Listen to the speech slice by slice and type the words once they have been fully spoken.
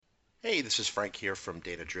Hey, this is Frank here from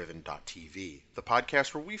DataDriven.tv, the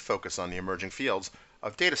podcast where we focus on the emerging fields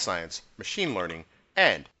of data science, machine learning,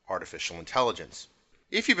 and artificial intelligence.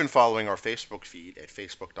 If you've been following our Facebook feed at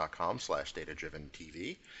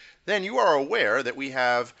facebook.com/DataDrivenTV, then you are aware that we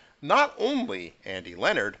have not only Andy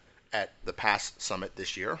Leonard at the PASS Summit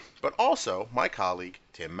this year, but also my colleague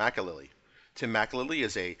Tim McAlilly. Tim McAlilly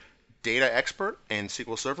is a data expert in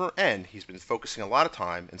SQL Server, and he's been focusing a lot of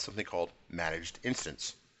time in something called managed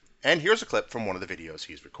instance. And here's a clip from one of the videos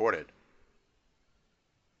he's recorded.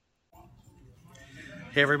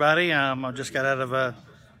 Hey everybody, I just got out of a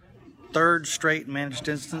third straight managed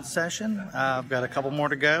instance session. I've got a couple more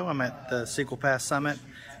to go. I'm at the SQL PASS Summit.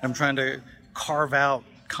 I'm trying to carve out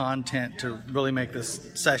content to really make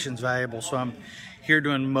this sessions valuable. So I'm here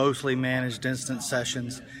doing mostly managed instance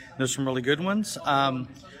sessions. There's some really good ones.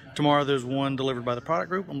 Tomorrow there's one delivered by the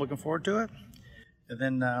product group. I'm looking forward to it. And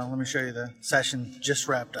then let me show you the session just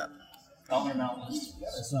wrapped up. It's Mike Walsh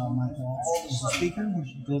as a speaker, which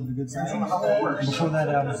delivered a good session. Before that,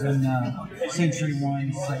 I was in Century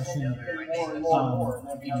One session,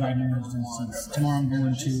 managed instance. Tomorrow I'm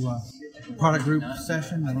going to product group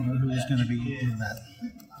session. I don't know who is going to be doing that.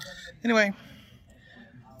 Anyway,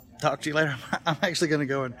 talk to you later. I'm actually going to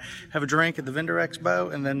go and have a drink at the Vendor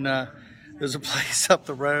Expo, and then there's a place up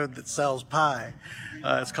the road that sells pie.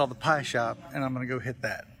 It's called the Pie Shop, and I'm going to go hit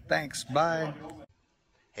that. Thanks. Bye.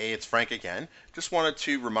 Hey, it's Frank again. Just wanted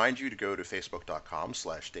to remind you to go to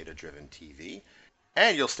facebook.com/DataDrivenTV,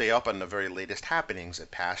 and you'll stay up on the very latest happenings at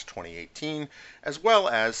PASS 2018, as well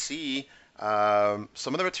as see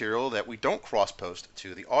some of the material that we don't cross-post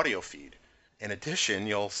to the audio feed. In addition,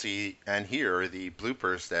 you'll see and hear the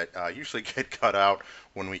bloopers that usually get cut out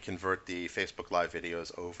when we convert the Facebook Live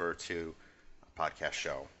videos over to a podcast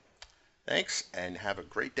show. Thanks, and have a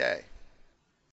great day.